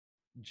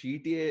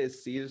GTA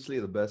is seriously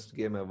the best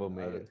game ever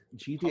made.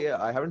 GTA,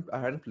 I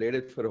hadn't played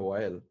it for a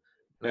while.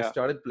 And I Yeah.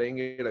 started playing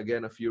it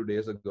again a few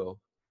days ago.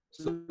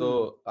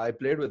 So I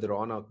played with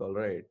Ronak, all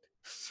right.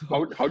 So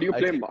How do you I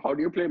play think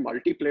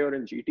multiplayer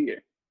in GTA?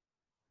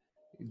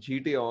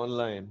 GTA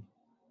Online.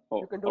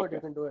 Oh, You can do it. okay.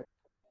 You can do it.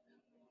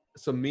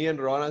 So me and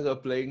Ronak are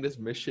playing this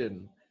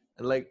mission.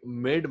 And like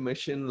mid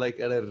mission, like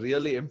at a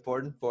really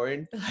important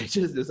point, I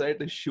just decided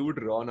to shoot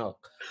Ronak.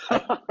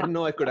 I didn't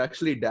know I could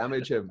actually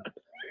damage him.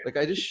 Like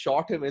I just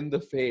shot him in the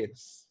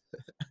face.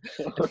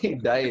 And he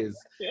dies.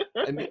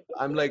 And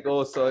I'm like,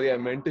 oh, sorry, I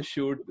meant to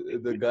shoot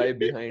the guy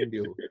behind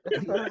you.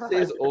 And he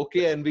says,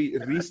 okay, and we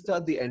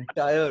restart the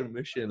entire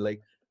mission,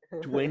 like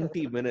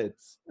 20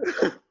 minutes.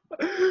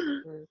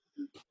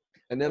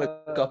 And then a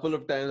couple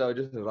of times I would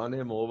just run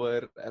him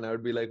over and I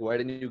would be like, why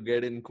didn't you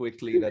get in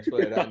quickly? That's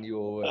why I ran you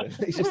over. And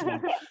he's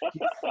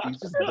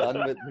just done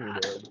with me,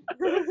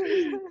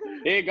 dude.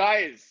 Hey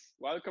guys,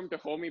 welcome to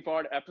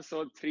HomiePod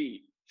episode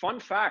 3. Fun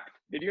fact,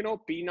 did you know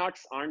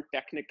peanuts aren't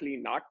technically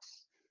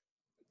nuts?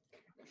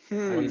 I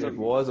mean, it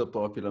was a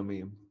popular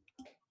meme.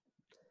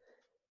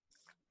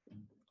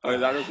 Oh,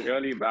 that was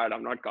really bad.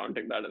 I'm not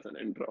counting that as an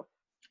intro.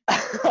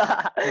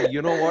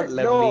 You know what?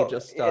 Let me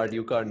just start.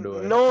 You can't do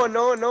it. No.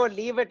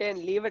 Leave it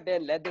in. Leave it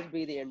in. Let this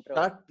be the intro.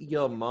 Shut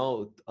your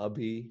mouth,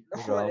 Abhi.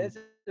 Ram. This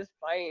is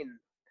fine.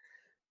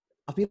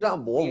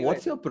 Abhiram,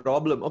 what's your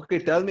problem? Okay,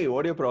 tell me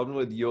what your problem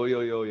with yo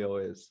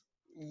is.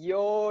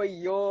 Yo.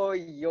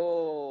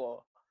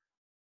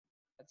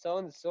 That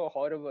sounds so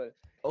horrible.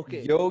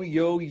 Okay.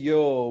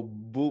 Yo.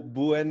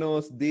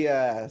 Buenos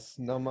dias,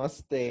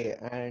 namaste,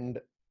 and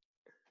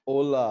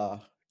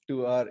hola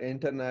to our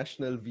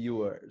international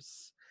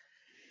viewers.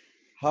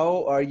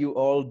 How are you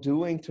all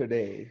doing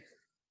today,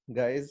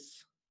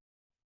 guys?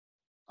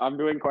 I'm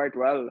doing quite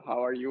well.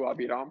 How are you,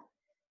 Abhiram?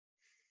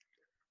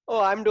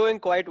 Oh, I'm doing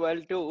quite well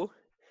too.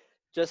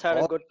 Just had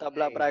a good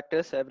tabla Okay.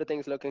 practice.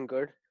 Everything's looking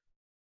good.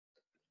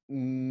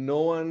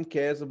 No one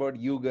cares about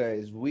you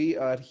guys. We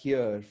are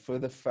here for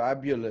the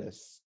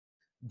fabulous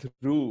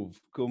Dhruv,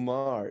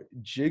 Kumar,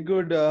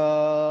 Jiguda.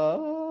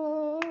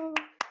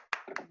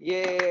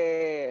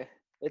 Yeah.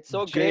 It's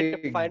so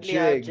great to finally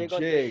have Jig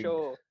on the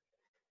show.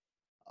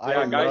 I Yeah,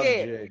 love guys.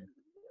 Jig.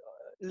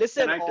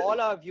 Listen, Can I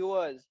all our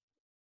viewers,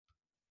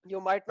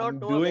 you might not I'm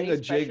know doing a a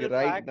very jig special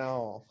right fact.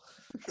 now.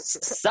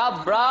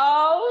 Sup,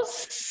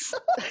 bros?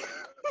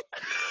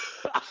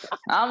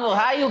 Ambo,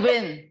 how you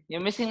been? You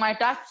missing my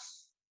touch?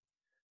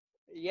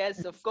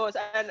 Yes, of course.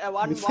 And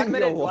Missing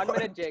your one what?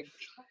 minute, Jig.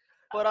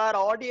 For our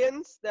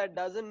audience that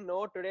doesn't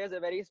know, today is a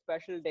very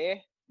special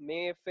day.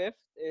 May 5th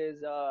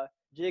is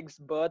Jig's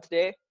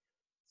birthday.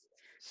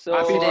 So,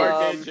 Happy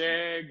birthday, Yes.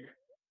 Jig.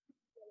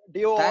 do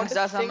you want Thanks,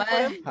 to sing for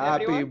Dasamay. him,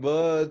 Happy everyone?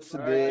 birthday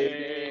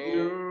Birthday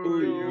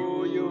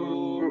to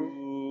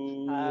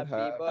you.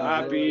 Happy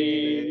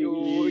birthday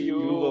to You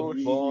were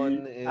you. born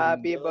in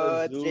Happy the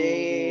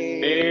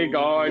birthday. May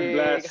God Jig,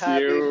 bless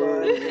happy you.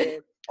 birthday.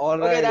 All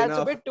right, Okay, that's a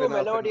enough, bit too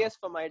enough. melodious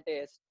for my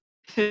taste.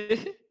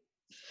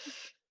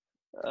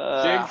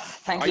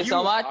 Thank you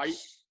so much.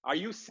 Are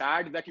you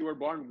sad that you were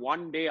born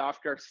one day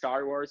after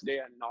Star Wars Day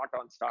and not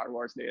on Star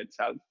Wars Day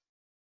itself?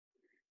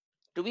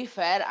 To be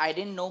fair, I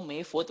didn't know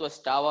May 4th was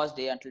Star Wars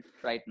Day until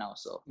right now,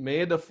 so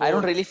May the 4th I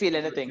don't really feel be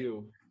with anything.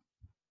 you.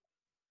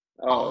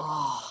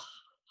 Oh,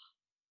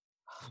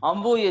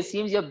 Ambu, it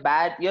seems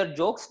your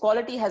jokes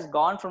quality has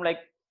gone from like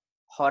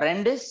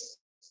horrendous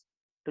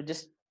to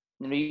just,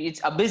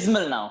 it's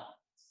abysmal now.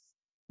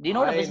 Do you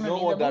know what I abysmal know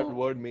means, what that Ambu?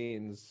 word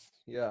means.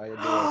 Yeah, I do.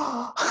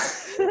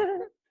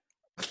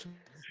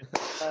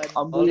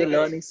 Ambu, you're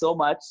learning so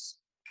much.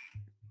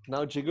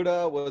 Now,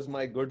 Jiguda was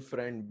my good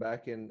friend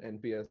back in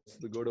NPS,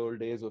 the good old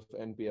days of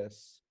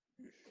NPS.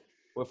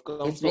 We've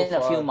come It's so been a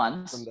far few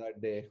months. from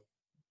that day,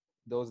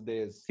 those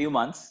days. Few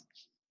months.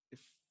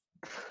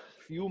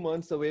 Few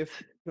months away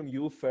from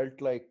you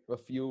felt like a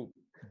few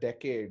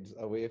decades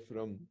away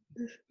from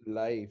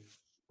life.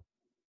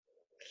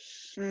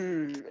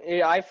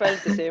 Yeah, I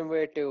felt the same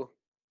way too.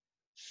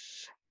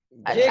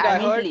 I Jig, I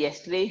mean, heard- till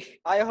yesterday,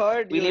 I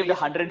heard we you lived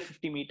recently-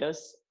 150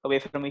 meters away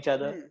from each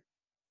other.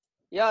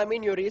 Yeah, I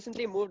mean, you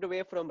recently moved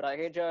away from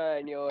Raheja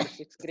and your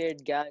 6th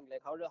grade gang.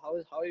 Like, how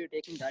are you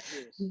taking that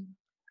news?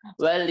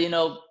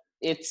 Well,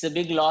 it's a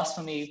big loss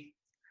for me.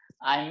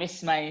 I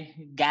miss my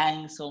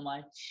gang so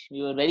much.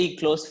 We were very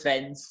close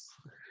friends.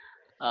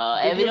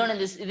 Everyone in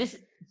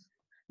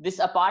this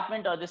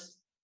apartment or this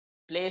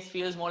place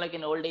feels more like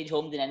an old age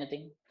home than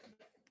anything.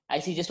 I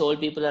see just old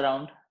people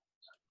around.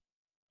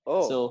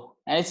 Oh, So,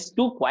 and it's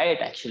too quiet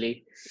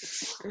actually.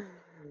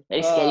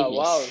 Very scary place.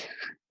 wow.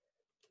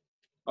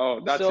 oh,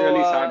 that's So,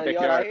 really sad to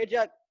your hear.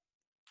 Raheja,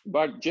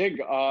 But Jig,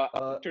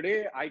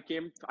 today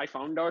I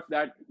found out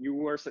that you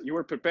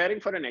were preparing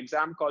for an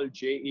exam called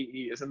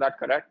JEE. Isn't that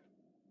correct?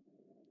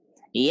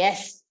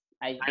 Yes,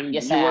 And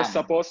yes, you I were am.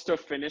 supposed to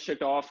finish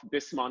it off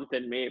this month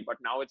in May, but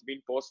now it's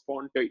been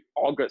postponed to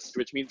August,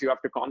 which means you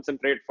have to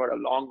concentrate for a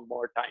long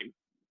more time.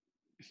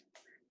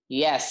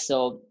 Yes,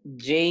 so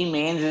JEE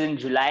mains is in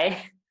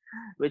July,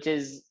 which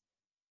is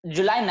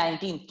July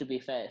 19th, to be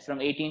fair, from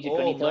 18th to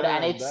Oh 23rd,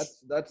 and man, it's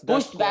that's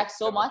pushed quite back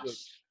so much. tragic.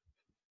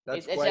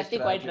 That's It's quite actually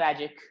quite tragic.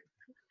 tragic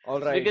All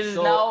right, because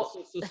now,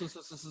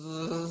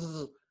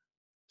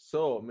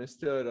 so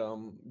Mr.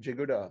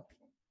 Jiguda,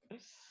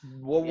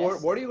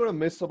 yes, what are you gonna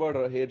miss about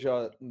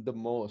Raheja the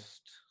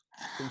most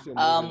since you're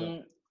moving on?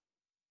 um,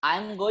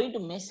 I'm going to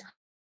miss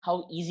how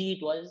easy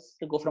it was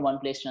to go from one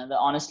place to another,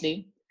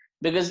 honestly.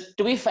 Because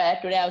to be fair,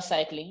 today I was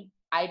cycling.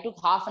 I took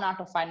half an hour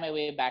to find my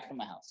way back to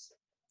my house.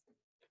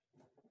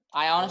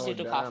 I Oh honestly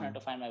took half an hour damn. to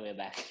find my way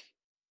back.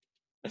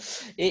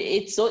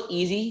 It's so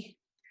easy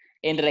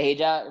in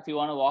Raheja if you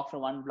want to walk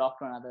from one block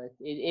to another.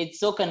 It's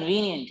so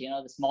convenient,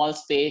 the small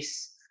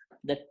space,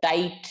 the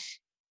tight,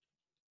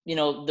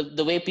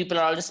 the way people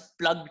are all just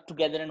plugged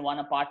together in one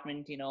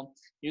apartment.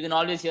 You can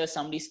always hear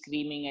somebody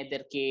screaming at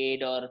their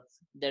kid, or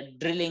the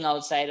drilling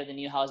outside of the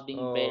new house being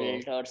Oh,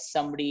 built, or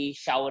somebody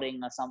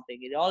showering or something.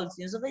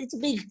 It's a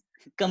big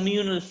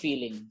communal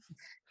feeling.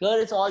 Here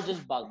it's all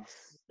just bugs.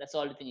 That's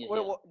all the thing you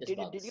hear, What, just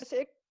bugs.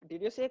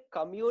 did you say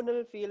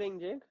communal feeling,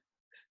 Jake?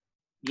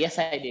 Yes,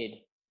 I did.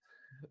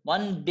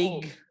 One Oh,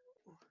 big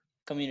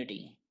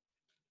community.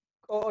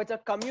 oh, it's a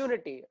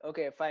community.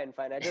 Okay, fine.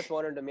 I just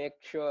wanted to make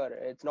sure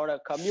it's not a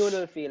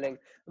communal feeling.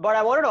 But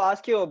I wanted to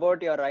ask you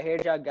about your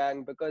Raheja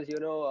gang because you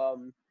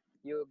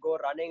go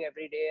running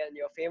every day and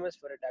you're famous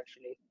for it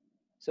actually.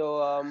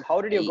 So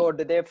how did you go?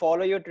 Did they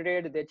follow you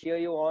today? Did they cheer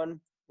you on?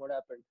 What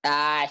happened?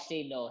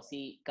 Actually, no.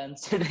 See,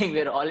 considering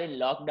we're all in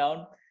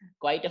lockdown,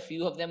 quite a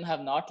few of them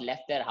have not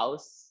left their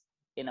house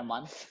in a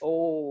month.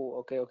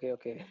 Oh, okay.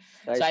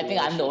 So I think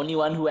I I'm the see. only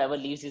one who ever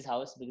leaves his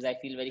house because I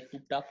feel very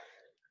cooped up.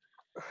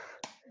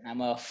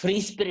 I'm a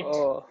free spirit,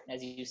 Oh,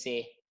 as you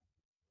say.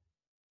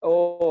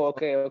 oh,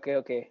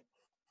 okay.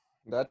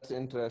 that's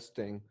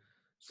interesting.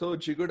 So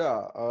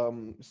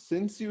Jiguda,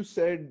 since you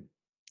said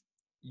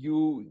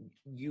you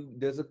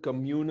there's a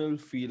communal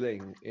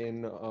feeling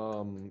in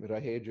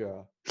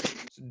Raheja.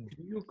 So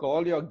do you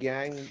call your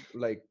gang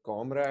like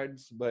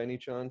comrades by any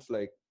chance,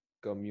 like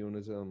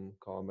communism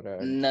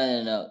comrades?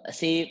 No.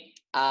 See,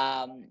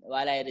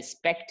 while I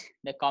respect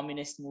the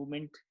communist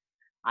movement,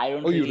 I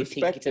don't Oh, you really think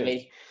respect it's a it.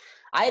 very.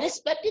 I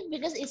respect it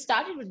because it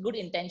started with good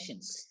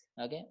intentions.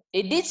 Okay,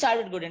 it did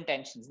start with good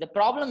intentions. The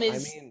problem I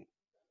is mean,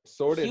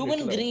 so did human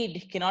Hitler.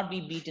 greed cannot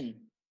be beaten.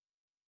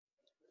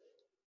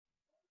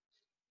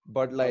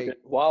 But Okay, like,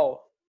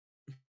 Wow.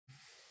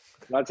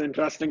 that's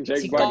interesting,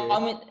 See, Jake. But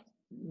okay,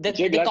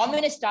 Jake, the let's.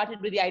 communists started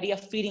with the idea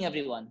of feeding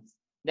everyone.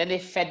 Then they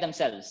fed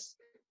themselves.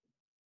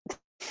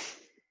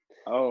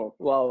 Oh,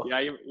 Wow.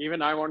 yeah.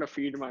 Even I want to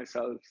feed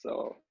myself,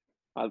 so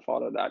I'll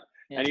follow that.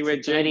 Yes, Anyway,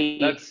 it's a Jake, very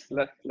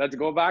let's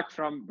go back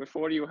from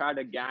before you had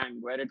a gang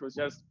where it was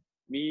just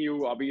me, you,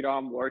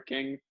 Abhiram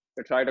working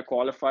to try to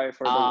qualify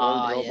for the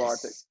World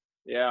Robotics. yes,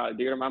 Yeah,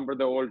 do you remember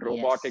the old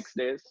robotics yes,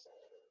 days?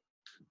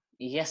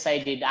 yes. I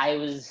did. I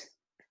was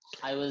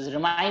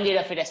reminded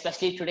of it,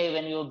 especially today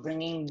when we were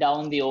bringing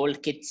down the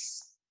old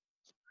kits.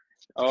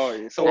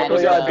 Oh, so Oh,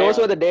 And yeah, those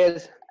were the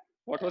days.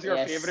 what was your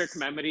favorite yes,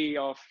 memory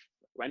of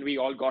when we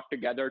all got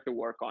together to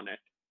work on it?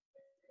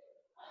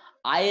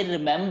 I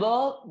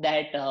remember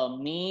that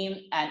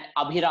me and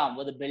Abhiram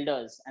were the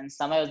builders, and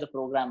Samay was the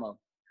programmer.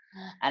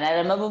 And I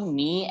remember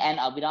me and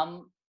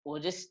Abhiram were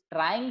just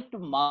trying to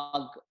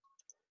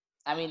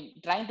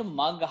trying to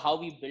mug how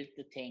we built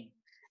the thing.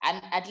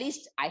 And at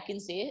least I can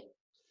say,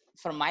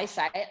 from my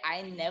side,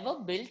 I never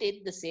built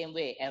it the same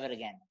way ever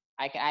again.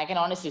 I can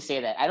honestly say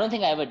that. I don't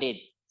think I ever did.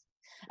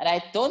 And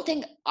I don't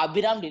think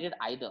Abhiram did it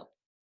either.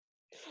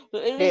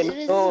 So Hey,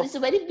 it's a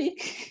very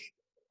big.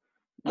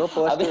 no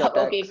personal Abhiram,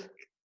 attacks. okay,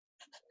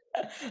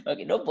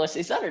 okay, no person.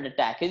 It's not an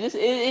attack.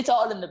 It's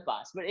all in the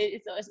past. But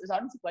it's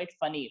honestly quite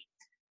funny.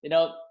 You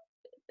know,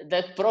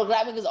 the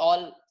programming is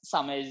all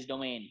Samay's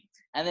domain,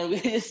 and then we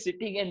were just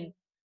sitting and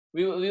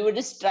we were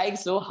just trying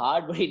so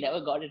hard, but he never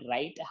got it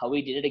right. How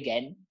we did it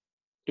again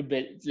to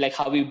build, like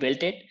how we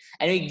built it,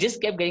 and we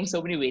just kept getting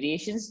so many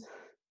variations.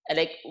 And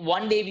like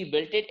one day we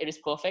built it, it was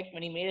perfect.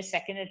 When he made a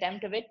second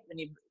attempt of it, when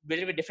he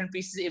built it with different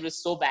pieces, it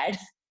was so bad.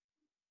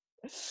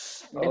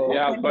 Like Oh, what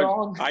Yeah, went but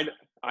wrong?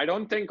 I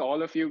don't think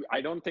all of you, I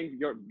don't think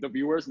the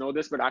viewers know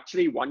this, but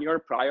actually 1 year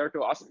prior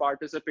to us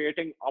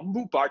participating,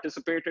 Ambu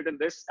participated in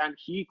this and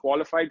he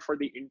qualified for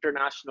the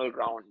international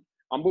round.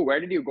 Ambu, where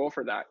did you go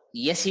for that?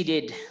 Yes, he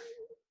did.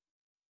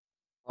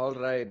 all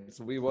right.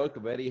 So we worked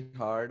very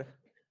hard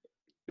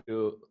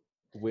to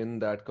win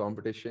that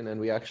competition, and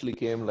we actually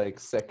came like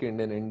second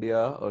in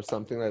India or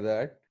something like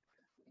that.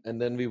 And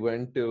then we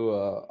went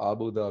to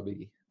Abu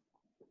Dhabi,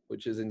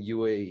 which is in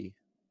UAE,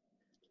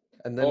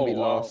 and then Oh, we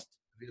wow. lost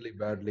really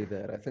badly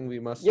there. I think we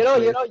must you have know,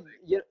 you placed know, like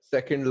you,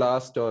 second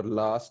last or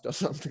last or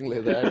something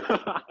like that.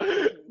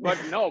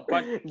 But no,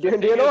 but the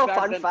do you thing know is a that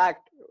fun then,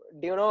 fact?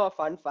 Do you know a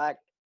fun fact?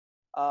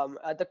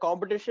 At the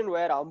competition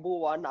where Ambu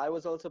won, I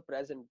was also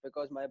present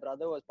because my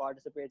brother was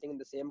participating in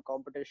the same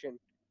competition,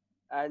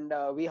 and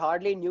we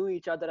hardly knew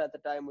each other at the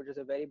time, which is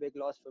a very big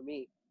loss for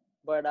me.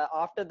 But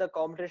after the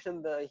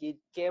competition, he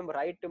came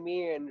right to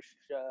me and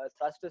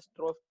thrust his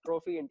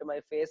trophy into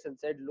my face and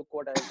said, "Look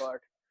what I got."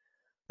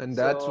 And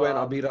that's when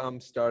So,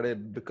 Abhiram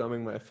started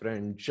becoming my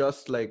friend.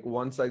 Just like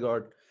once I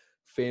got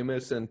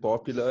famous and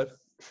popular,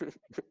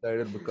 he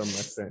started to become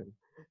my friend.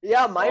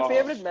 yeah, my Wow.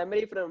 favorite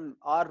memory from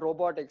our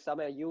robotics,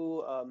 Samay,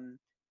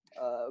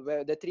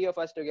 where the three of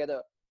us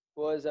together,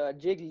 was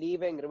Jig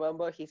leaving.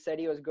 Remember, he said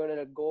he was going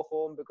to go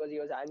home because he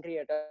was angry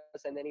at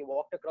us, and then he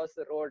walked across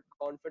the road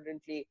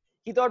confidently.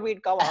 He thought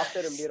we'd come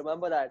after him. Do you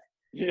remember that?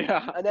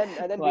 Yeah. And then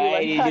we Why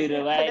went did back, you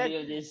remind me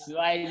of this?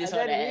 Why is this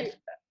and on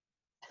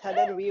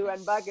then air? we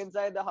went back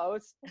inside the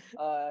house,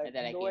 And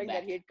then I came knowing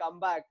that back. he'd come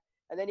back.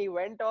 And then he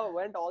went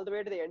all the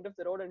way to the end of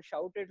the road and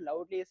shouted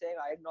loudly, saying,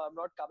 "I no, I'm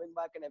not coming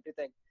back," and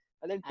everything.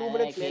 And then two And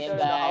then I minutes came later in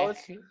the back.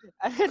 house,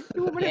 and then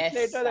 2 minutes Yes,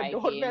 later the I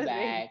came doorbell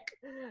rang, back.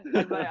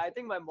 and I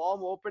think my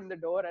mom opened the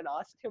door and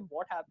asked him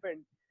what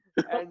happened.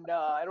 And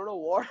I don't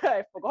know what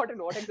I've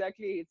forgotten what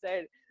exactly he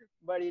said,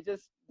 but he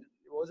just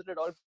wasn't at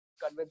all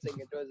convincing.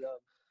 It was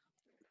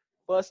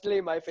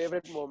personally my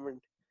favorite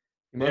moment.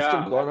 He must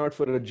have Yeah. gone out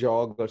for a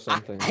jog or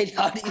something. I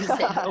thought you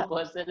said no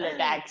personal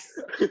attacks.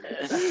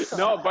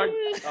 No, but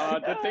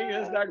the thing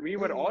is that we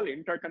were all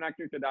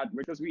interconnected to that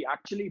because we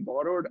actually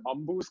borrowed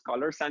Ambu's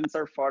color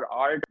sensor for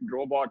our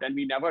robot and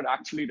we never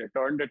actually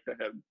returned it to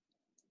him.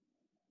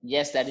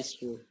 Yes, that is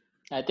true.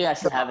 I think I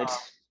should have it.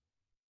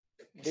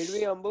 Did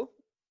we, Ambu?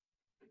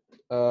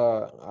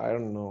 I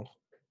don't know.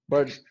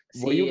 But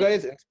were you See,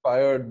 guys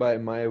inspired by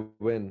my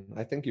win?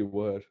 I think you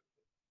were.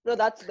 No,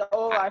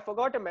 I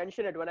forgot to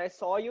mention it. When I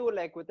saw you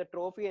like with the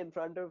trophy in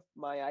front of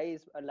my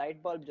eyes, a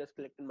light bulb just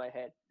clicked in my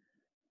head.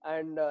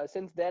 And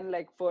since then,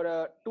 like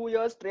for 2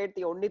 years straight,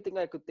 the only thing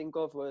I could think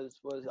of was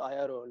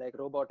IRO, like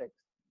robotics,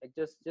 like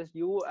just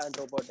you and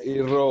robotics.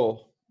 Hero.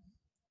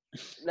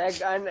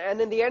 Like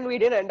and in the end, we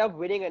didn't end up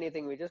winning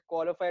anything. We just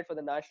qualified for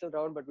the national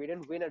round, but we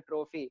didn't win a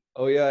trophy.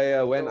 Oh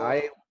yeah. When So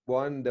I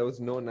won, there was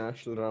no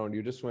national round.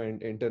 You just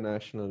went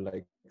international,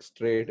 like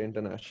straight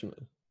international.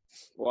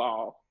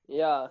 Wow.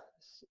 yeah,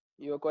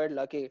 you were quite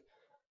lucky.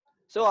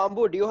 So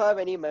Ambu, do you have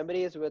any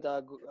memories with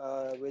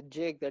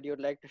Jake that you'd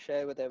like to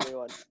share with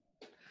everyone?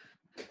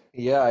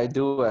 Yeah, I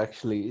do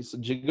actually. So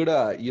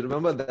Jiguda, you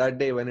remember that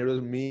day when it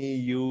was me,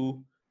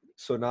 you,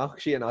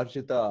 Sonakshi, and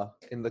Archita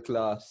in the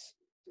class?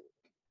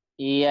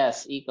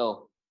 yes,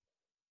 eco.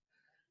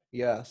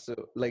 Yeah, so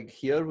like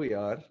here we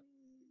are.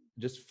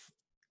 Just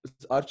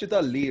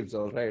Archita leaves,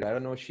 all right. I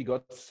don't know. She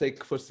got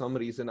sick for some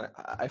reason.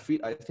 I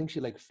think she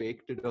like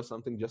faked it or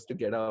something just to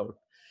get out.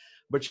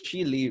 But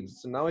she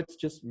leaves. So now it's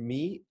just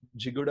me,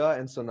 Jiguda,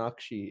 and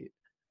Sonakshi.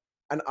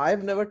 And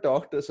I've never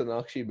talked to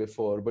Sonakshi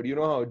before, but you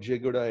know how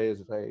Jiguda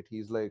is, right?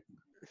 He's like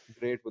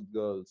great with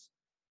girls.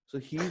 So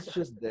he's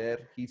just there.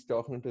 He's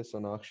talking to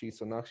Sonakshi.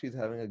 Sonakshi's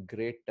having a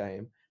great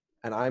time.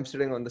 And I'm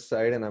sitting on the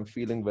side and I'm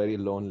feeling very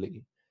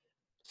lonely.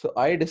 So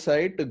I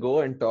decide to go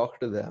and talk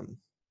to them.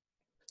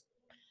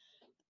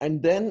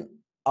 And then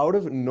out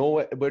of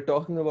nowhere, we're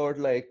talking about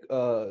like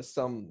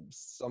some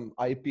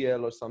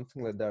IPL or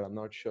something like that. I'm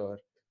not sure.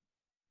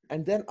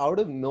 And then out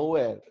of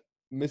nowhere,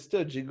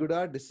 Mr.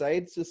 Jiguda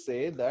decides to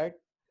say that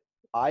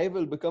I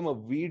will become a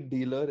weed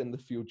dealer in the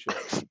future.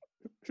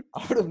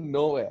 Out of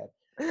nowhere.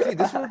 See,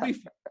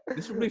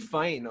 this would be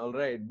fine, all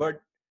right.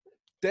 But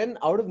then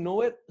out of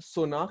nowhere,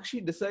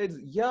 Sonakshi decides,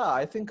 yeah,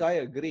 I think I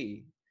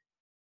agree.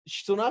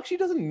 Sonakshi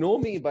doesn't know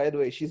me, by the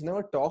way. She's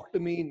never talked to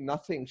me,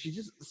 nothing. She's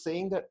just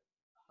saying that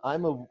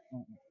I'm a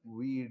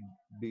weed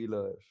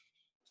dealer.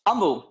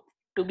 Ambu,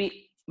 to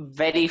be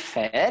very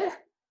fair,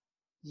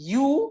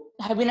 you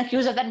have been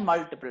accused of that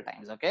multiple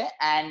times, okay?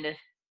 And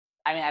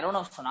I mean, I don't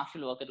know if Sonakshi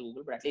will work at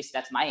Google, but at least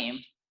that's my aim.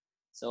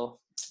 So,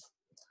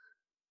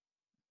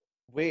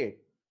 Wait,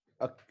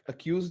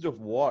 accused of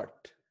what?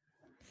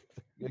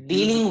 Accused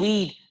dealing of,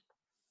 weed,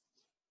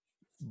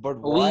 but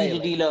why? weed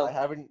Like,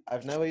 dealer.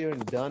 I've never even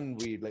done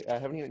weed. Like, I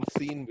haven't even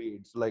seen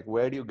weeds. Like,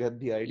 where do you get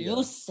the idea?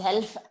 You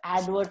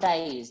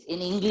self-advertised in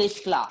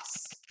English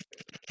class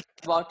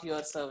about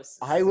your services.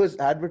 I was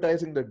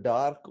advertising the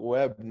dark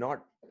web,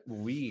 not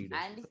weed.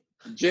 And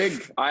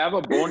Jig, I have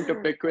a bone to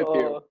pick with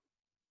you. Oh,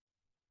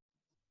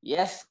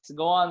 yes,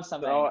 go on,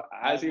 Samay. So,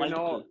 I as have you know,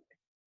 multiple.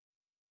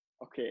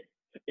 okay,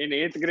 in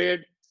 8th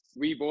grade,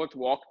 we both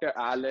walked to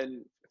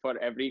Allen for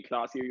every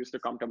class. You used to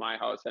come to my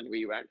house and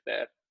we went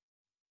there.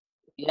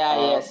 Yeah,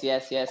 Uh,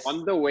 yes.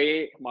 On the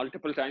way,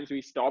 multiple times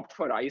we stopped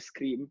for ice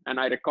cream, and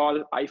I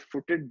recall I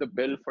footed the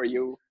bill for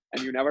you,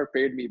 and you never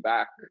paid me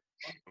back.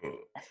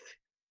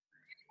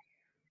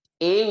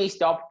 We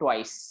stopped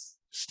twice.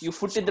 You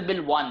footed the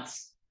bill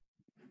once.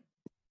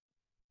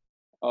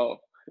 Oh,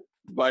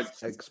 but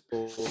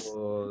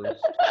Exposed.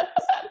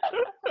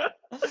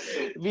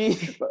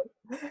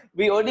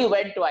 we only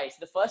went twice.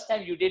 The first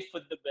time you did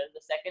foot the bill.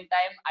 The second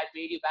time I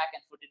paid you back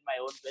and footed my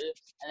own bill.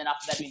 And then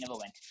after that we never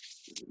went.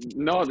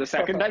 no, the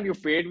second time you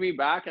paid me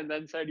back and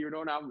then said you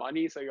don't have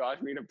money, so you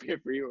asked me to pay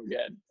for you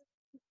again.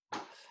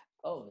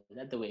 Oh,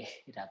 that's the way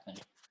it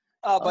happened.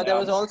 but there Yeah.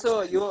 was also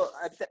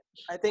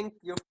I think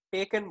you've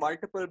taken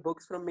multiple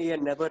books from me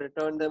and never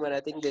returned them, and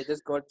I think they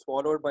just got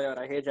swallowed by your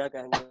Raheja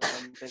gang or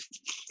something.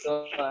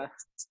 So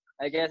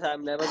I guess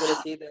I'm never gonna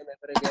see them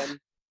ever again.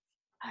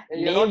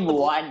 And you're not Name the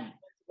most one.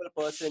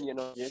 responsible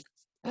person, Jig.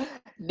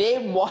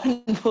 Name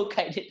one book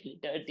I did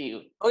return to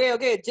you.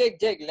 Okay,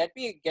 Jig, let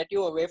me get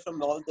you away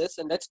from all this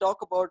and let's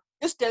talk about,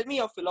 just tell me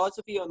your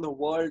philosophy on the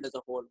world as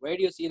a whole. Where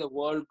do you see the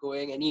world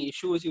going? Any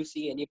issues you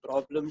see? Any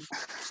problems?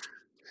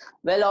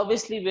 Well,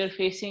 obviously, we're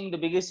facing the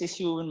biggest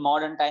issue in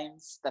modern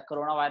times, the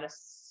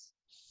coronavirus.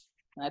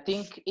 And I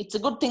think it's a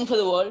good thing for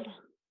the world.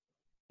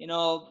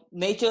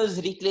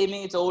 Nature's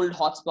reclaiming its old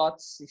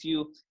hotspots. If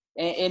you,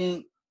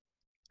 in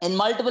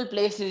multiple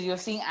places, you're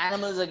seeing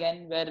animals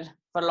again, where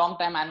for a long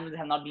time animals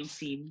have not been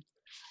seen.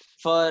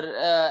 For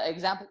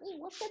example,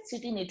 what's that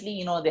city in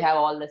Italy? They have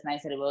all this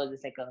nice rivers.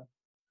 It's like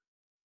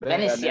a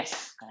Venice.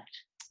 Yes, correct.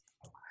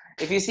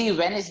 If you see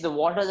Venice, the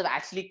waters have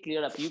actually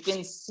cleared up. You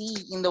can see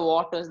in the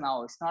waters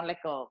now. It's not like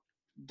a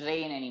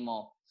drain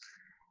anymore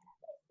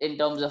in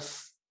terms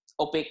of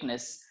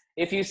opaqueness.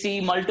 If you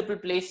see multiple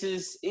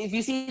places, if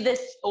you see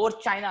this over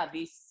China,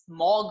 the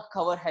smog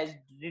cover has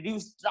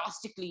reduced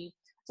drastically.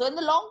 So in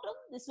the long term,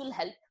 this will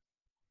help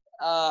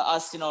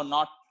us,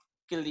 not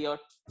kill the earth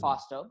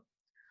faster.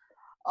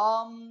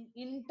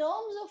 In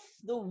terms of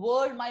the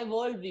world, my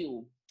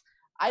worldview,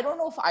 I don't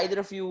know if either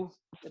of you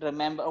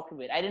remember. Okay,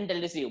 wait, I didn't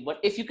tell this to you, but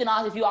if you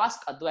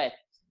ask Advait,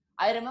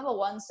 I remember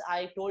once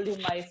I told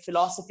him my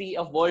philosophy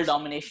of world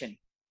domination,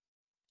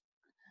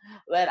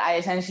 where I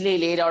essentially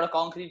laid out a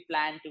concrete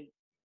plan to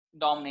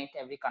dominate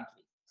every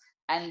country.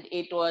 And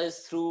it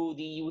was through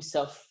the use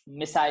of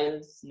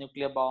missiles,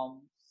 nuclear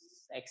bombs,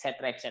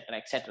 etc., etc.,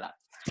 etc.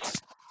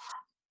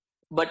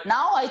 But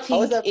now I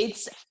think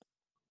it's...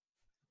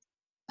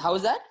 How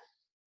is that?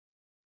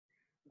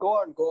 Go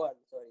on,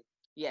 sorry.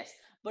 Yes.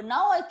 But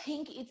now I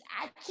think it's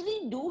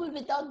actually doable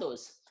without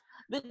those.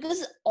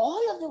 Because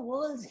all of the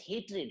world's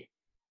hatred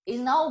is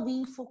now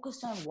being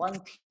focused on one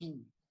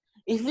thing.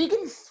 If we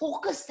can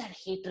focus that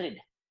hatred,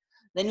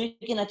 then we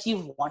can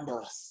achieve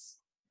wonders.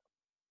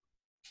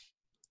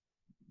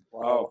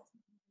 Wow,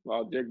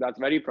 Jig, that's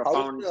very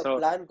profound. How's your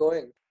plan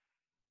going?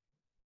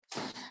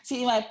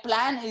 See, my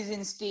plan is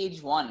in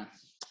stage 1,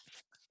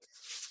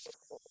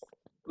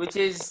 which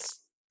is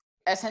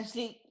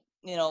essentially,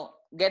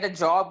 get a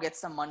job, get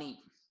some money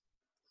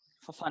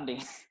for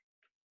funding.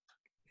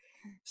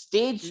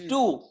 Stage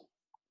 2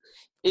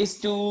 is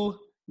to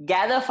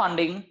gather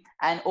funding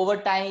and over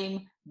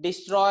time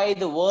destroy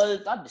the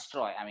world. Not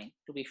destroy,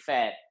 to be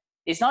fair,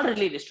 it's not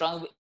really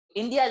destroying.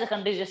 India as a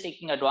country is just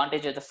taking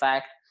advantage of the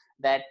fact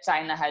that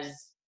China has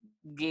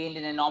gained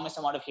an enormous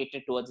amount of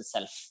hatred towards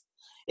itself.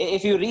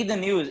 If you read the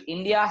news,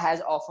 India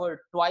has offered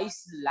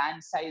twice the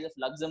land size of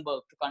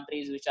Luxembourg to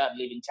countries which are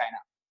leaving China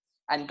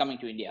and coming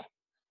to India.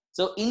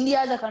 So India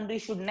as a country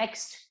should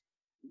next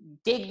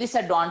take this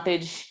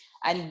advantage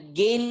and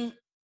gain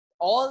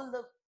all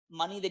the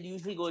money that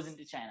usually goes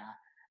into China.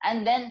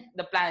 And then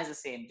the plan is the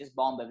same, just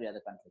bomb every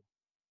other country.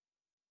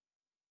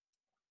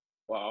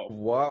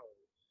 Wow.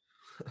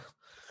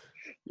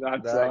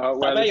 That's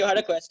well, you had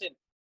a question.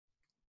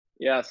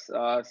 Yes.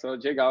 So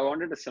Jig, I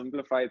wanted to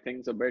simplify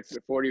things a bit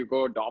before you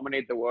go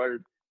dominate the world.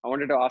 I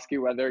wanted to ask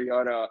you whether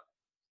you're a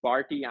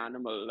party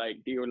animal. Like,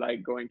 do you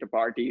like going to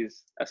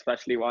parties,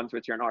 especially ones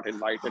which you're not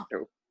invited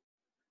to?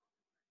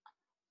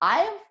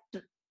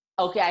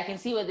 Okay, I can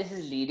see where this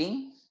is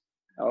leading.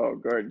 Oh,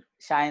 good.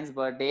 Shine's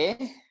birthday.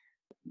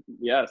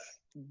 Yes.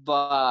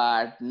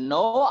 But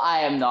no, I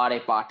am not a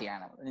party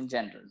animal in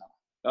general. No.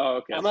 Oh,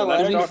 okay. So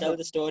why don't you tell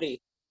the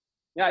story?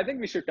 Yeah, I think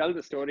we should tell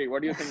the story.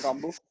 What do you think,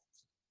 Ambu?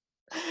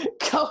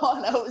 Come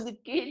on, I was a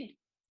kid.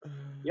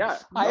 Yeah.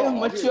 I am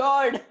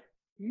matured.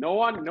 No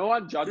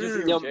one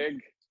judges you,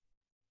 Jig.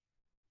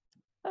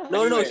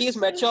 No, he's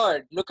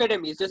matured. Look at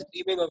him. He's just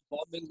dreaming of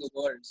bombing the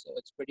world. So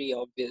it's pretty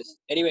obvious.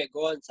 Anyway,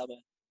 go on, Sama.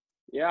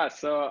 Yeah,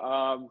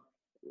 so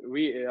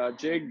we,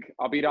 Jig,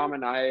 Abhiram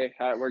and I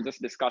were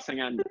just discussing,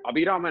 and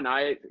Abhiram and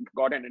I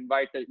got an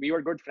invite. We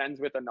were good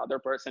friends with another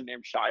person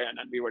named Shayan,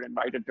 and we were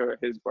invited to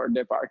his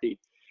birthday party.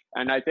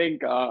 And I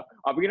think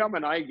Abhiram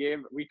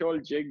and we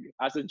told Jig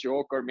as a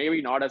joke, or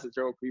maybe not as a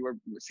joke, we were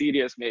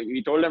serious maybe.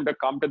 We told him to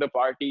come to the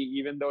party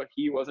even though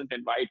he wasn't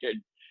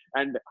invited.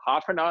 And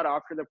half an hour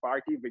after the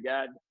party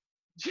began,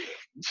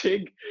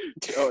 Jig,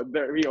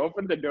 we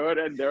opened the door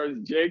and there was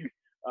Jig.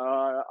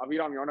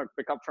 Abhiram, you want to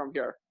pick up from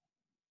here?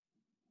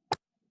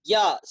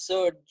 Yeah,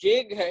 so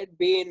Jig had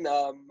been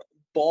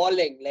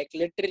bawling, like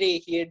literally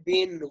he had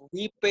been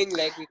weeping,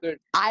 like you could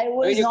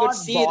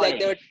see bawling. Like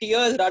there were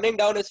tears running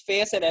down his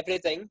face and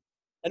everything.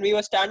 And we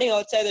were standing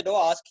outside the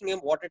door asking him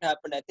what had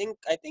happened. I think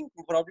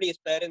probably his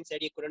parents said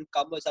he couldn't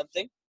come or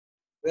something.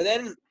 But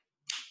then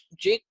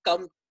Jig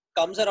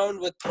comes around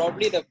with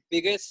probably the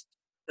biggest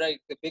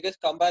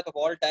comeback of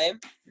all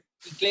time.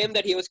 He claimed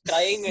that he was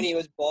crying and he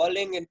was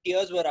bawling and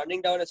tears were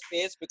running down his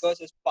face because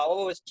his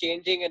power was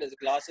changing and his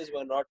glasses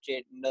were not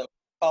changing. The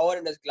power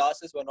in his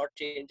glasses were not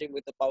changing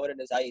with the power in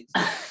his eyes.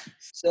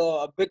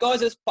 So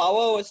because his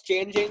power was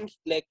changing,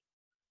 like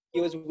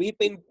he was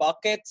weeping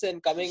buckets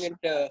and coming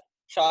into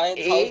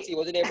Shayan's house. He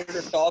wasn't able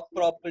to talk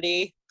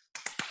properly.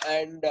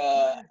 And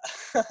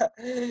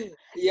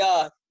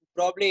yeah,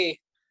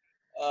 probably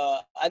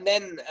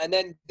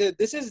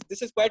This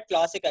is quite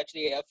classic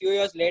actually. A few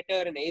years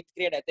later in 8th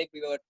grade, I think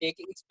we were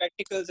taking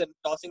spectacles and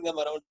tossing them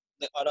around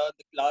the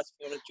class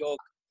for a joke.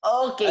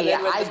 Okay, And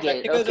then when I the get it.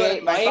 spectacles were Okay,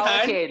 in my power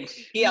hand,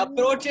 change. he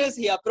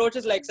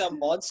approaches like some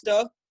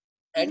monster,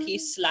 and he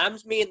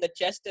slams me in the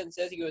chest and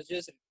says he was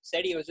just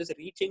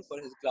reaching for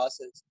his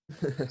glasses.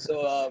 So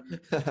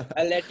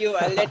I'll let you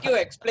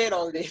explain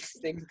all these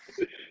things.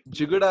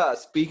 Jiguda,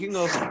 speaking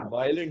of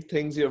violent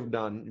things you've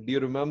done, do you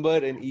remember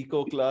in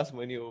eco class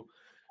when you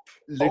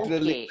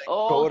literally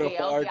tore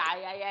apart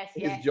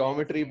his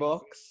geometry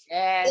box?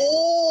 Yes.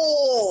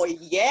 Oh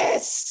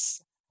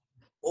yes!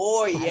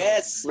 Oh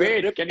yes!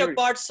 Wait, You ripped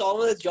apart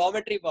Saumal's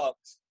geometry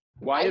box.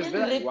 Why I is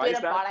didn't that? rip Why it is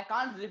apart. that? I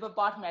can't rip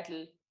apart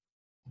metal.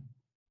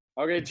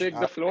 Okay, Jake,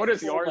 the floor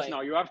is Oh yours my.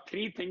 now. You have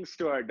 3 things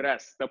to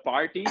address: the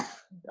party,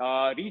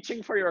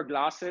 reaching for your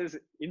glasses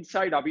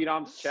inside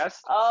Abhiram's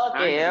chest,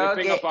 Okay, and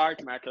ripping okay.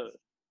 apart metal.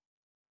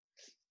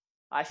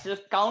 I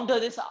should counter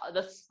this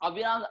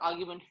Abhinav's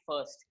argument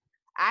first.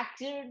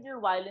 Accidental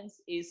violence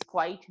is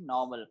quite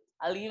normal.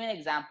 I'll give you an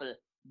example.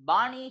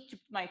 Barney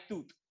chipped my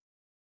tooth.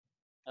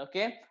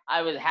 Okay,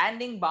 I was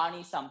handing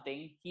Barney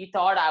something. He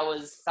thought it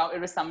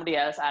was somebody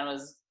else and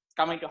was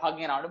coming to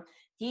hugging around him.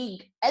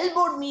 He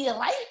elbowed me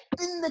right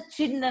in the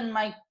chin and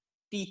my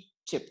tooth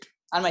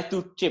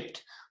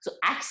chipped. So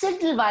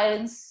accidental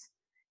violence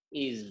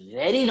is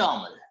very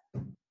normal.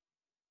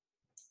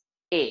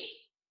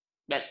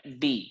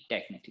 B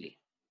technically.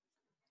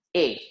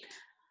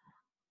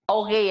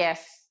 Okay,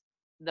 yes,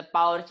 the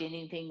power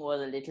changing thing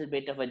was a little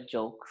bit of a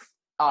joke.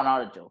 Oh,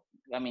 not a joke.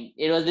 I mean,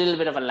 it was a little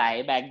bit of a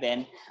lie back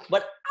then.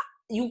 But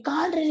you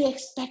can't really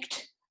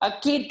expect a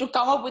kid to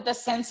come up with a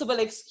sensible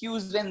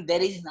excuse when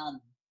there is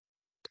none.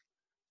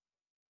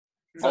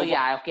 So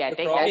yeah, okay, I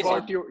take problem that is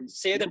one. You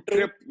say the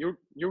you truth.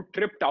 you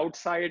tripped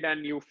outside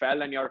and you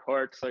fell and you're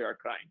hurt, so you're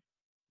crying.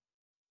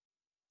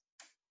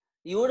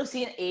 You would have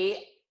seen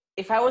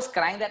if I was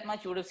crying that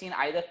much, you would have seen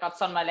either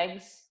cuts on my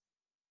legs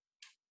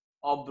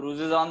or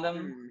bruises on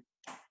them.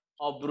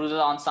 Or bruises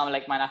on some,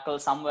 like my knuckle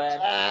somewhere.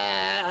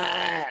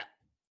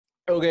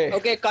 Okay.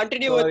 Okay,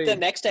 continue with the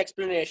next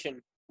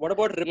explanation. What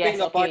about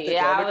ripping apart the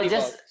geometry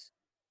box?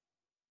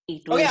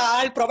 Okay,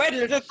 I'll provide a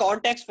little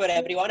context for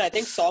everyone. I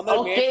think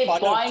Saumal made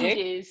fun of Jake.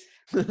 Is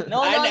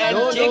No,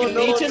 Jake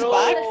reaches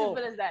back. As simple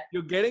as that.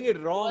 You're getting it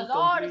wrong. It was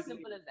not as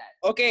simple as that.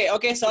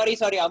 Okay, sorry,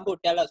 Ambu,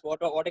 tell us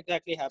what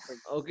exactly happened.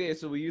 Okay,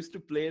 so we used to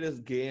play this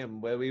game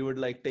where we would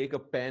like take a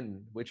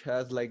pen which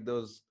has like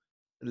those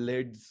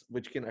lids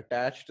which can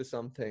attach to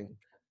something,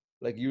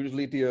 like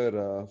usually to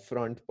your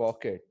front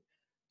pocket.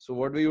 So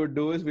what we would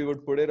do is we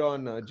would put it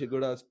on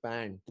Jiguda's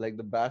pant, like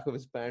the back of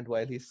his pant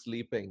while he's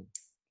sleeping.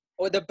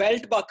 Oh, the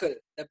belt buckle.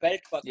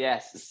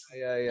 Yes.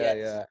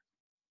 Yeah.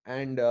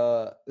 And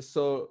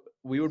so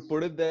we would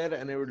put it there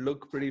and it would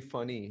look pretty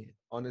funny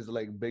on his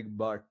like big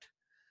butt.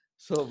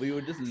 So we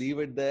would just leave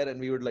it there and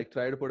we would like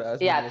try to put as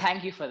many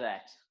thank you for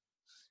that.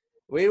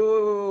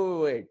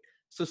 Wait.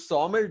 So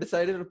Saumal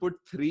decided to put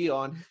 3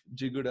 on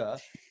Jiguda,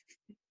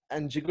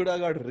 and Jiguda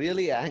got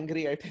really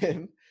angry at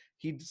him.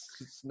 He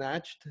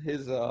snatched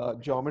his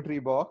geometry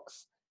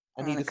box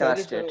and he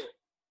decided to. It.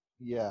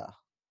 Yeah.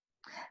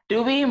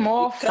 To be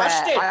more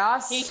fair, it. I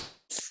asked.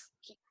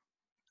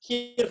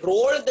 He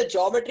rolled the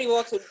geometry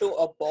box into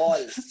a ball.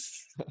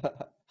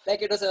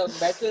 Like it was a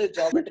metal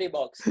geometry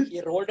box.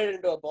 He rolled it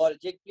into a ball.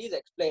 Jake, please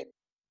explain.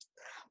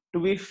 To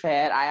be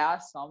fair, I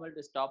asked Saumal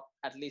to stop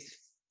at least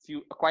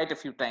quite a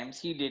few times.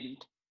 He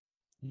didn't.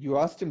 You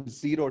asked him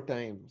 0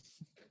 times.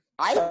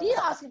 I did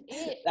ask him.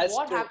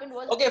 What true. happened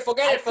was. Okay,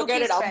 forget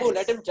it. Ambu,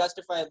 let him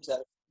justify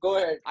himself. Go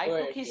ahead. I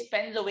took his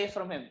pens away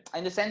from him.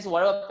 In the sense,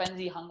 whatever pens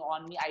he hung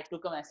on me, I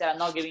took them and said, I'm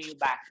not giving you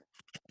back.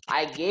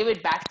 I gave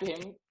it back to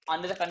him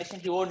under the condition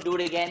he won't do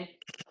it again.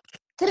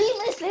 3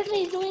 minutes later,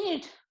 he's doing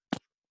it.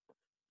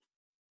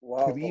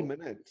 Wow. 3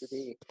 minutes.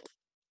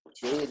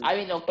 I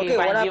mean, okay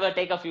fine, give or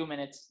take a few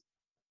minutes.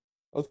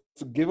 Oh,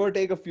 so give or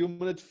take a few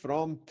minutes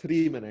from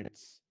 3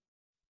 minutes.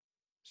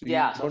 So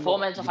yeah, so 4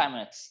 minutes or 5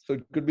 minutes. So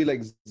it could be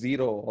like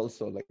 0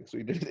 also. Like so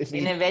he did it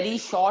in a very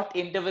short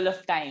interval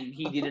of time.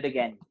 He did it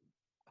again.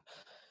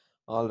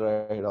 All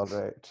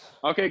right.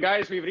 Okay,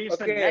 guys, we've reached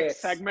the next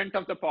segment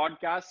of the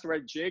podcast where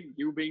Jig,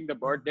 you being the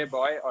birthday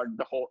boy or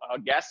the whole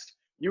guest,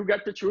 you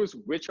get to choose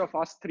which of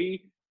us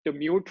 3 to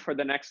mute for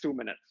the next 2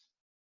 minutes.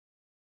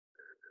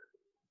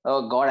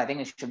 Oh God, I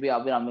think it should be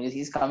Abhiram because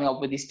he's coming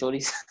up with these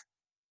stories.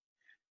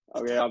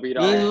 Okay,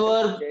 Abhiram. These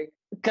were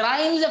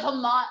crimes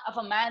of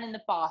a man in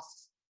the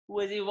past who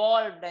has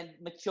evolved and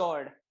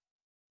matured.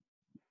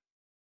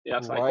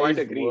 Yes, I quite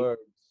agree.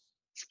 Words.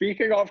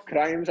 Speaking of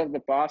crimes of the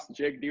past,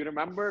 Jake, do you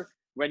remember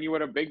when you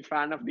were a big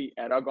fan of the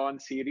Eragon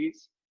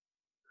series?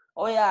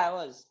 Oh yeah, I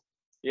was.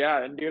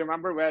 Yeah, and do you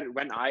remember when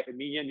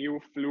me and you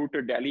flew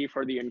to Delhi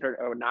for the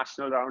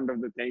international round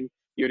of the thing?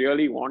 You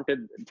really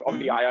wanted of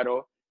the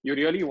IRO. You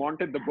really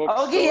wanted the book.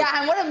 Okay, yeah,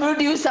 I'm gonna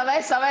mute you.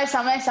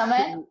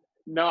 Samay.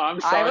 No,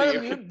 I'm sorry. I'm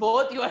gonna mute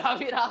both you and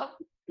Abhiram.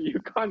 You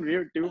can't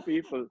mute 2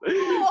 people.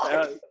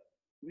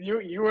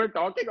 you were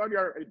talking on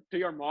to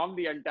your mom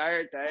the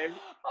entire time.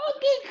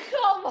 Okay,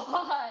 come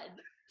on.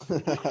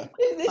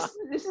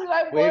 This is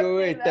my Wait,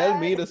 birthday, Tell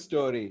me man. the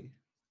story.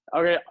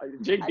 Okay,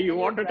 Jake, I'll do you tell you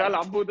want to tell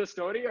right. Ambu the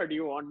story, or do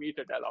you want me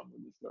to tell Ambu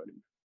the story?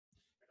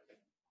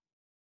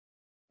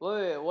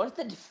 Wait, what's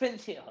the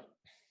difference here?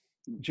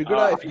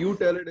 Jigada, if you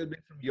tell it, it'll be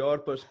from your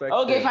perspective.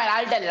 Okay, fine.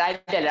 I'll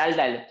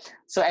tell it.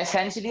 So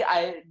essentially,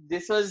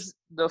 this was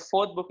the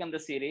fourth book in the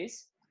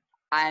series,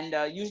 and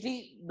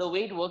usually the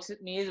way it works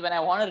with me is when I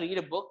want to read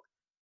a book,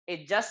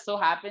 it just so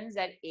happens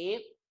that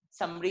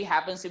somebody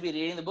happens to be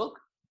reading the book,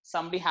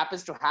 somebody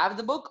happens to have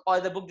the book, or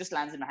the book just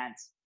lands in my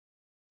hands.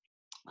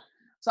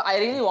 So I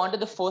really wanted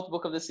the fourth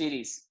book of the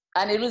series,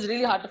 and it was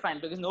really hard to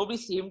find because nobody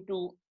seemed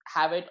to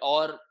have it,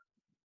 or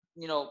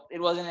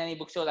it wasn't any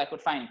bookstores I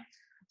could find.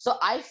 So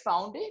I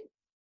found it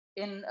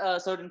in a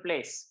certain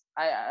place.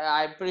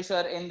 I'm pretty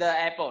sure in the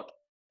airport.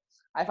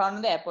 I found it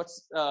in the airport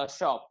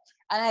shop,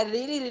 and I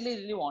really, really,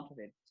 really wanted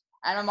it.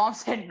 And my mom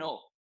said no,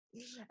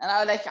 and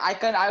I was like,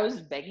 I was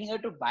begging her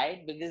to buy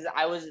it because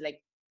I was like,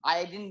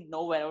 I didn't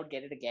know where I would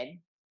get it again.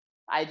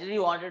 I really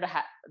wanted to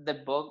have the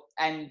book,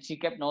 and she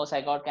kept no, so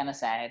I got kind of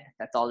sad.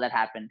 That's all that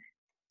happened.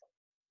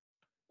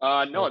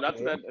 No,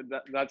 Okay.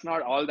 that's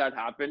not all that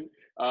happened.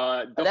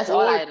 That's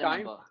all I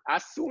remember.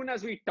 As soon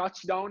as we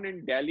touched down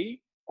in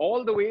Delhi,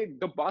 all the way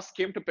the bus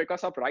came to pick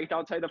us up right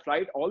outside the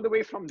flight. All the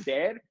way from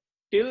there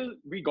till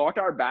we got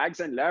our bags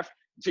and left,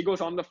 Jig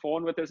was on the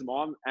phone with his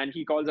mom, and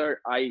he calls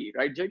her Ai,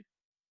 right, Jig?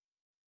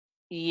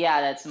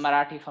 Yeah, that's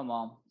Marathi for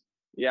mom.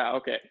 Yeah,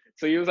 okay.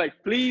 So he was like,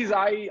 please,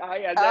 I,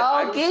 and then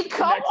I was Okay, sitting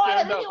come next to on,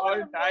 him the I whole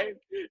really time,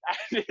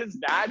 and his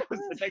dad was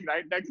sitting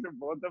right next to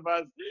both of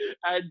us,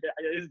 and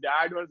his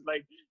dad was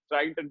like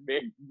trying to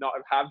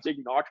have Jig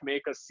not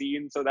make a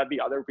scene so that the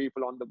other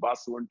people on the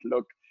bus wouldn't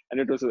look, and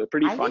it was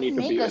pretty I funny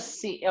didn't to make be a with.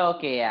 scene.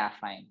 Okay, yeah,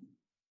 fine.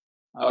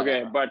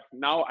 Okay, Whatever. but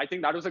now I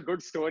think that was a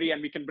good story,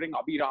 and we can bring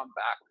Abhiram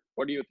back.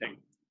 What do you think?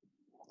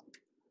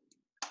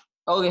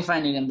 Okay,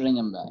 fine, you can bring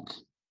him back.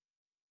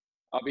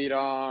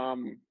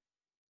 Abhiram.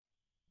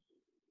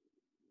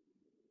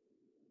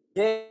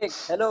 Jake,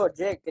 hello,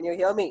 Jake. Can you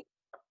hear me?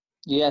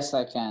 Yes,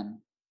 I can.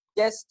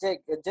 Yes,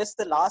 Jake. Just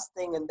the last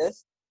thing in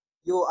this.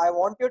 I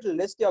want you to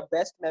list your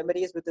best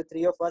memories with the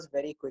three of us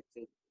very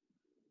quickly.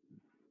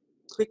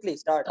 Quickly,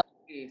 start.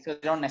 Okay, so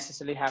they don't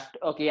necessarily have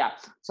to. Okay, yeah.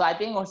 So I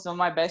think some of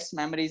my best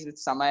memories with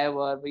Samaya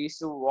were we used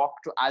to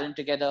walk to Allen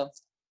together.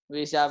 We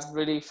used to have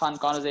really fun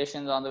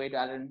conversations on the way to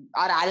Allen.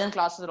 Our Allen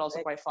classes are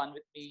also quite fun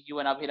with me, you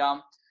and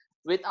Abhiram.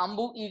 With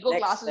Ambu, ego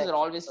classes are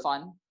always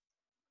fun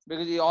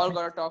because we all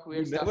got to talk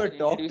weird You stuff. never and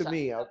talked introduce to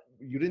me.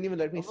 You didn't even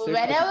let me sit.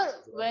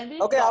 when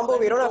we Okay, talk, Ambu,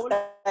 we don't have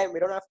time. We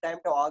don't have time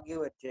to argue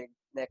with Jake.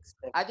 Next.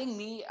 I think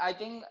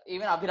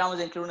even Abhiram was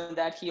included in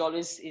that. He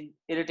always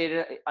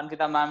irritated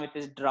Ankita ma'am with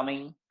his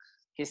drumming,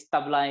 his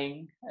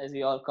tablaing, as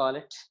we all call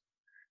it.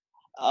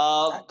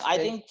 I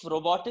think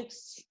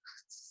robotics.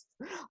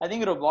 I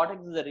think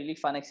robotics is a really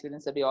fun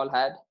experience that we all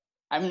had.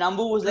 I mean,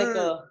 Nambu was like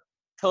a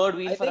third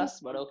wheel for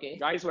us, but okay.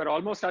 Guys, we're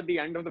almost at the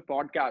end of the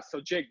podcast.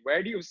 So, Jake,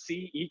 where do you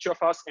see each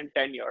of us in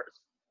 10 years?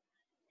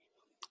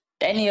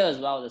 10 years,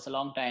 wow, that's a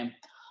long time.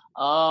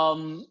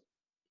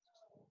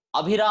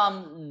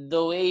 Abhiram,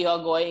 the way you're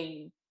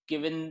going,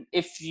 given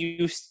if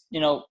you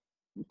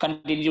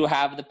continue to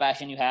have the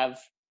passion you have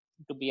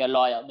to be a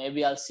lawyer,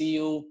 maybe I'll see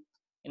you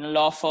in a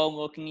law firm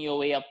working your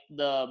way up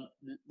the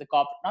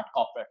not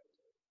corporate.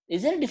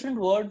 Is there a different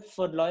word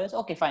for lawyers?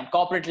 Okay, fine.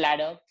 Corporate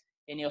ladder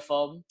in your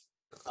firm.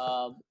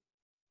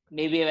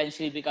 Maybe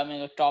eventually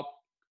becoming a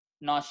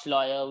top-notch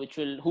lawyer,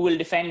 who will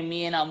defend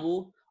me and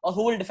Ambu, or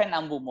who will defend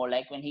Ambu more,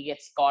 like when he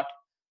gets caught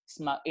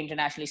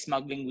internationally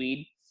smuggling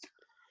weed.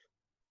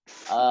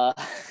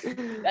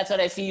 That's what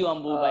I see you,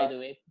 Ambu, by the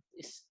way.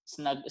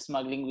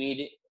 Smuggling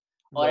weed,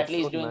 or at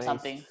least doing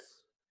something.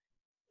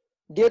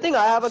 Do you think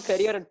I have a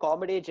career in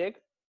comedy, Jake?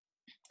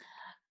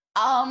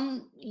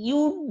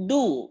 You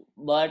do,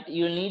 but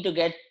you need to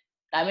get.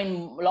 I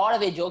mean, a lot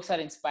of your jokes are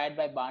inspired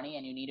by Barney,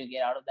 and you need to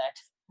get out of that.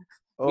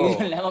 Oh. You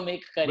will never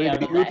make a career out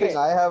of that. Do you think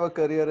I have a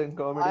career in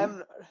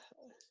comedy?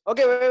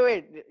 Okay,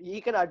 wait. He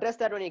can address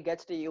that when he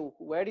gets to you.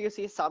 Where do you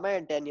see Samay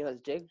in 10 years,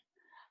 Jake?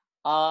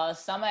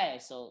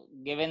 Samay, so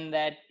given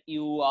that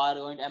you are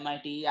going to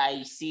MIT,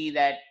 I see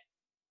that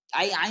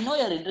I know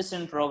you're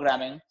interested in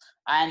programming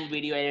and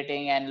video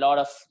editing and a lot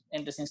of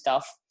interesting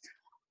stuff.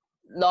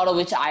 A lot of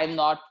which I'm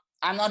not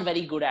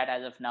very good at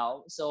as of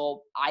now.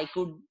 So I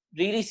could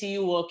really see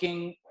you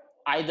working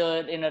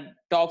either in a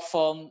top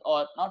firm,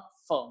 or not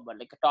firm, but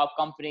like a top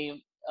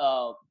company,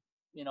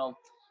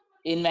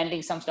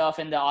 inventing some stuff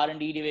in the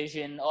R&D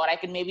division, or I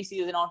can maybe see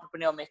you as an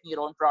entrepreneur making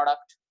your own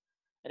product,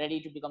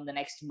 ready to become the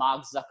next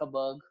Mark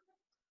Zuckerberg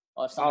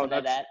or something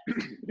like that.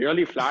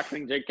 Really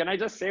flattering, Jake. Can I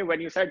just say, when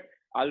you said,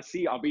 I'll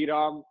see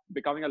Abhiram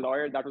becoming a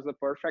lawyer, that was the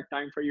perfect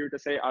time for you to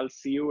say, I'll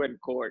see you in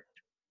court.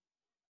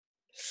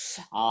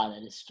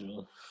 That is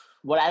true.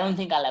 But I don't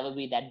think I'll ever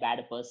be that bad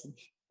a person.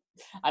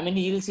 I mean,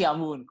 you'll see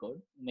Ambu in court,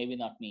 maybe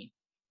not me.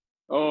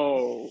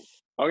 Oh,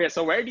 okay.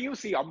 So where do you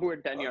see Ambu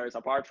in 10 years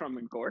apart from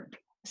in court?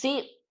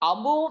 See,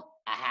 Ambu,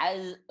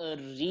 has a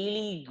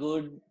really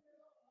good.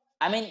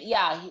 I mean,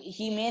 yeah,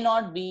 he may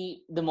not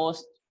be the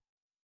most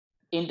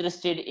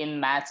interested in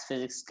maths,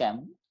 physics,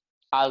 chem.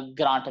 I'll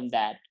grant him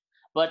that.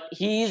 But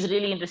he is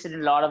really interested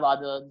in a lot of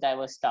other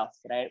diverse stuff,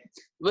 right?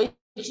 Which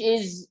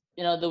is,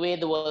 the way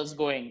the world's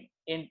going.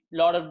 In a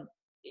lot of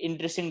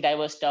interesting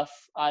diverse stuff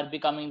are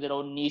becoming their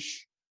own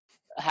niche.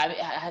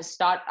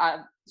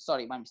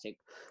 Sorry, my mistake.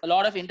 A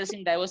lot of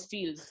interesting diverse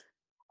fields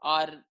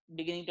are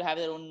beginning to have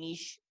their own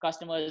niche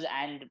customers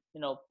and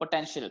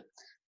potential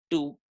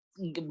to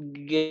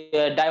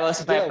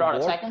diversify Yeah,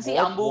 products. So I can see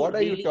Ambu. what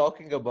are you really-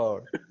 talking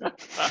about? I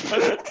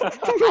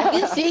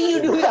can see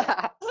you do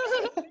that.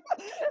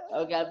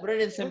 Okay, I'll put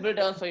it in simple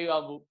terms for you,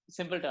 Abu.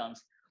 Simple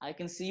terms. I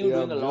can see you Yeah,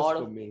 doing a just lot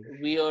for of me.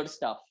 weird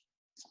stuff.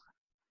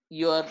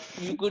 You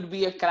could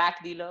be a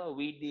crack dealer, a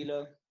weed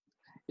dealer.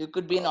 You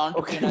could be an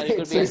entrepreneur. You Okay,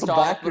 could so be a you're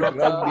back to drug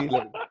stockbroker.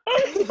 dealing.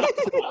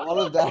 So all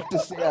of that to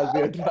say I'll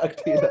be a drug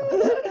dealer.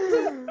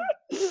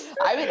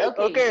 I mean,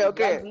 okay.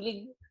 Okay. Drug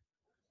dealing.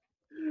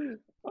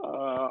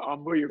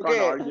 Ambu, you can't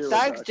Okay, argue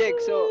thanks, with that. Jake.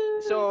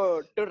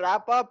 So to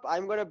wrap up,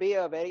 I'm gonna be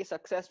a very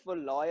successful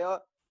lawyer,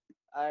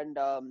 and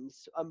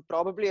I'm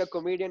probably a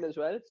comedian as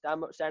well,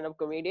 stand-up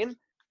comedian.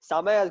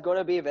 Samay is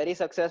gonna be very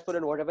successful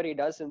in whatever he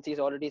does since he's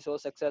already so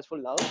successful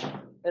now.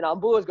 And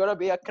Ambu is gonna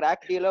be a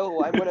crack dealer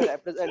who I'm gonna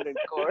represent in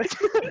court.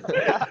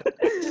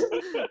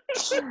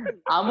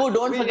 Ambu,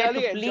 don't We forget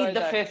really to plead enjoyed the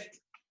that. fifth.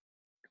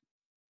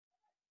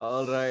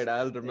 All right,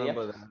 I'll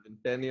remember that. In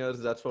 10 years,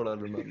 that's what I'll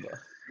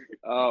remember.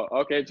 Oh,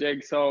 okay,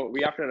 Jake. So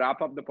we have to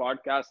wrap up the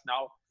podcast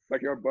now.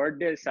 But your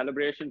birthday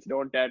celebrations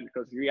don't end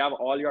because we have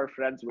all your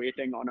friends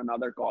waiting on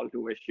another call to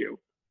wish you.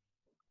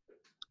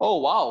 Oh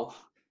wow!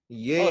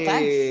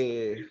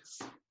 Yay!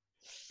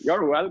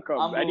 You're welcome.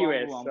 Ambu,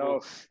 Anyways, Ambu, so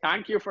Ambu.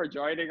 thank you for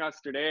joining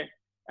us today.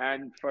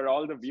 And for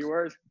all the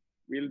viewers,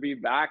 we'll be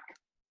back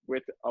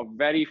with a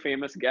very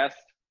famous guest.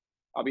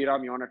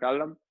 Abhiram, you want to tell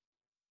them?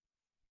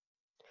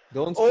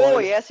 Don't spoil Oh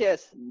it.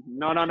 yes.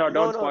 No, don't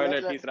No, spoil let-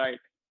 it. let- He's right.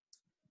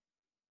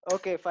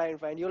 Okay, fine.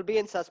 You'll be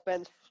in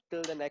suspense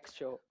till the next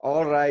show.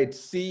 All right,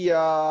 see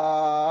ya.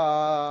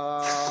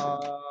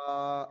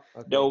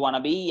 Okay. Don't wanna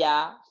be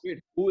ya. Wait,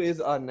 who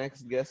is our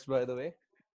next guest, by the way?